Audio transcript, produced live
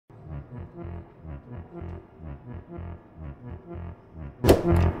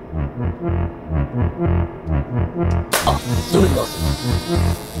あ、すみません。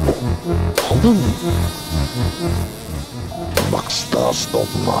本当にマスターストッ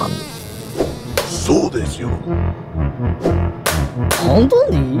プマン。そうですよ。本当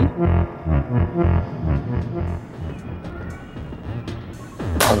に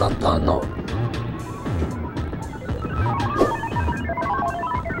あなたの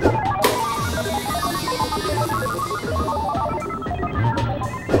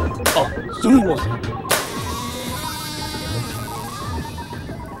すみません。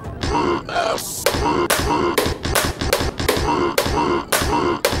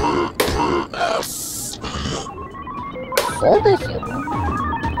そうですよ。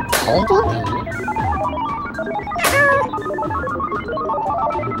本当に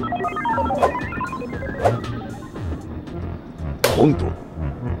本当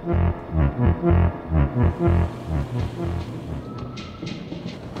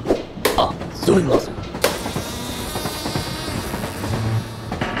あ、すみません。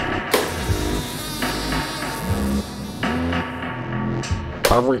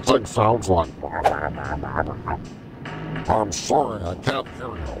Everything sounds like I'm sorry, I can't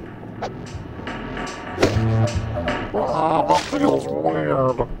hear you. That feels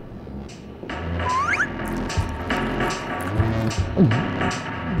weird.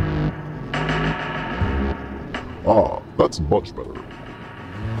 That's much better.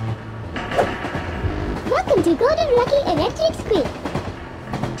 Welcome to Golden Lucky Electric Squid.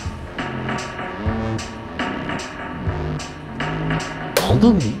 Hold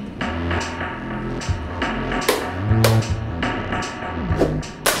on.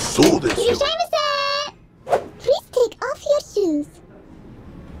 So this. Please take off your shoes.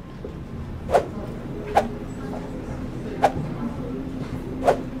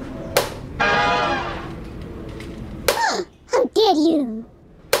 How dare you!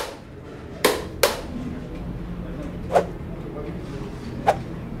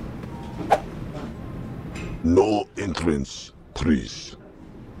 No entrance, please.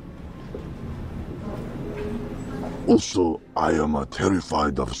 Also, I am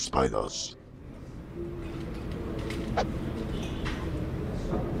terrified of spiders.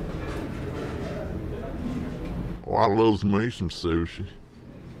 Oh, I love me some sushi.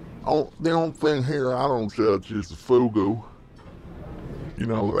 Oh, the only thing here I don't judge is the fugu. You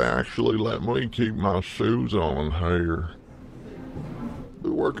know, they actually let me keep my shoes on here.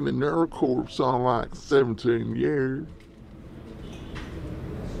 Been working in Neurocorps on like 17 years.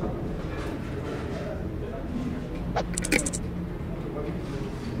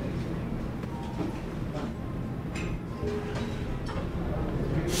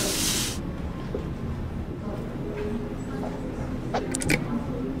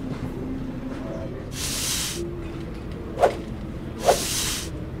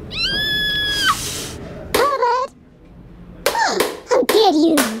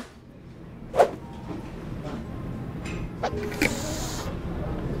 You.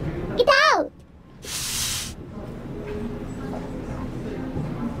 Get out!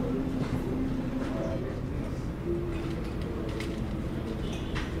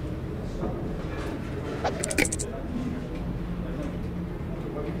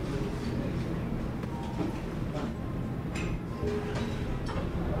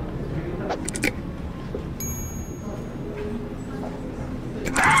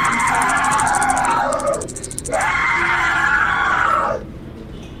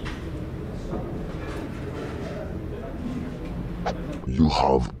 You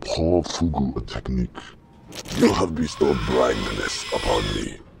have poor fugu technique. You have bestowed blindness upon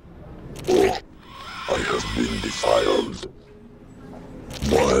me. Oh, I have been defiled.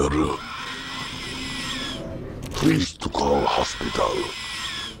 Well, please to call hospital.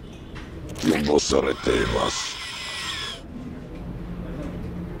 You must retain us.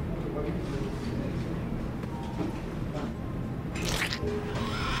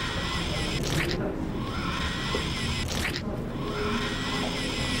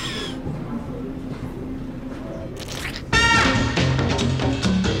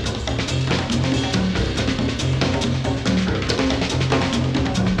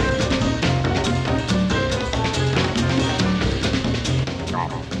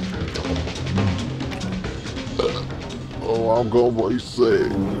 Oh, I'm gonna be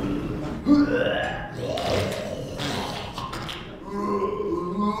sick.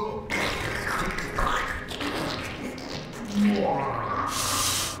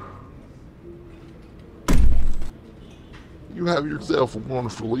 You have yourself a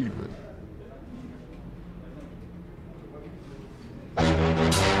wonderful evening.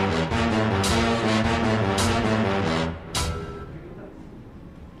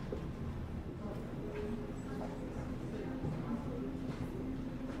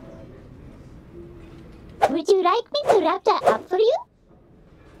 I wrap that up for you?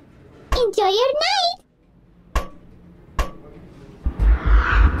 Enjoy your night!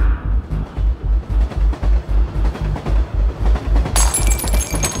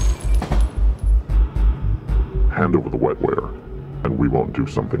 Hand over the wetware, and we won't do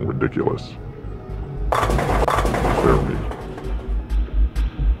something ridiculous. Spare me.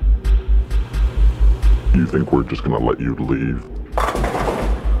 You think we're just gonna let you leave?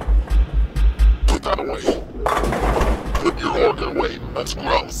 Put that away. Put your organ away. That's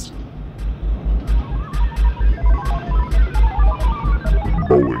gross.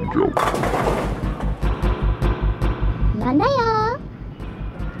 Bowling joke. Nandaya!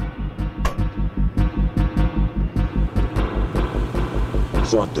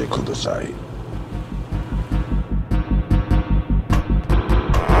 座ってください。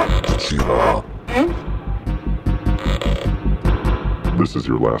 Chiba. This is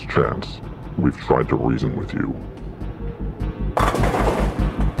your last chance. We've tried to reason with you.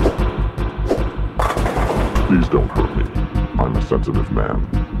 Please don't hurt me. I'm a sensitive man.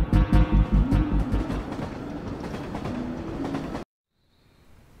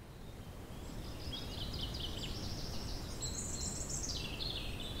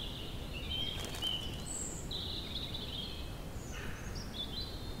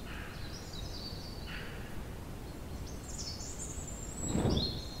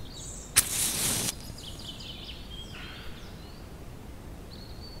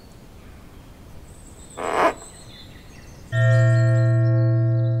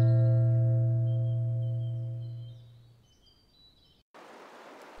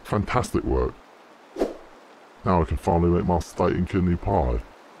 Fantastic work. Now I can finally make my steak and kidney pie.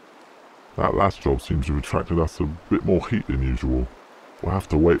 That last job seems to have attracted us a bit more heat than usual. We'll have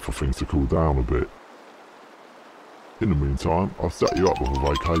to wait for things to cool down a bit. In the meantime, I'll set you up with a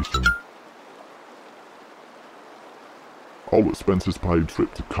vacation. All expenses paid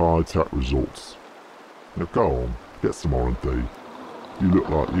trip to Kai Tak Resorts. Now go on, get some R&D. You look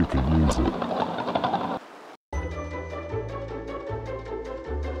like you could use it.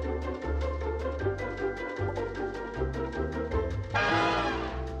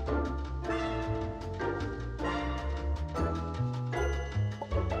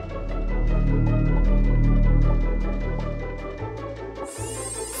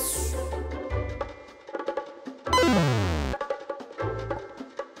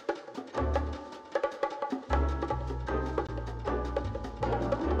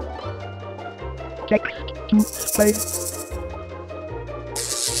 Check to space.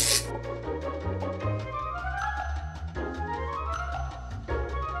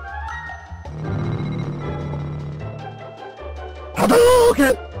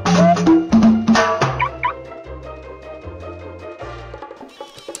 Hadouken!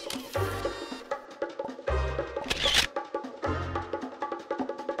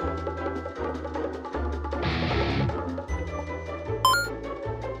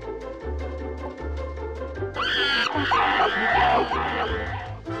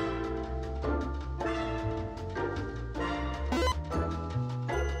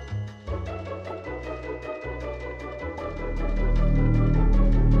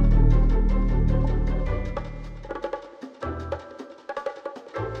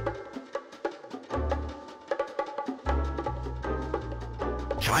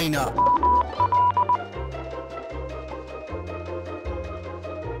 China.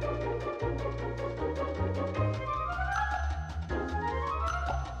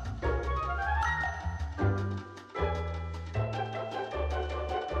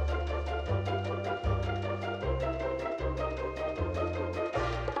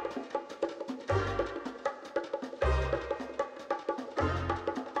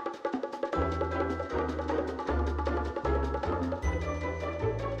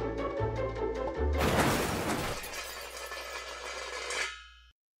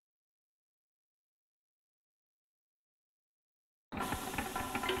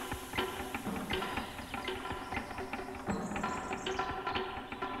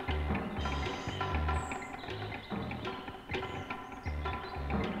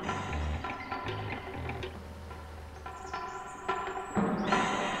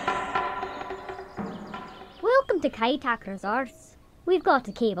 Welcome to Kai Tak Resorts. We've got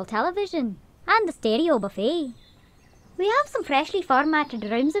a cable television and a stereo buffet. We have some freshly formatted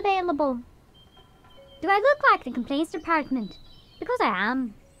rooms available. Do I look like the complaints department? Because I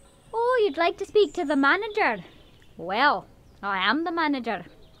am. Oh, you'd like to speak to the manager? Well, I am the manager.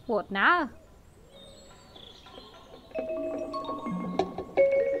 What now?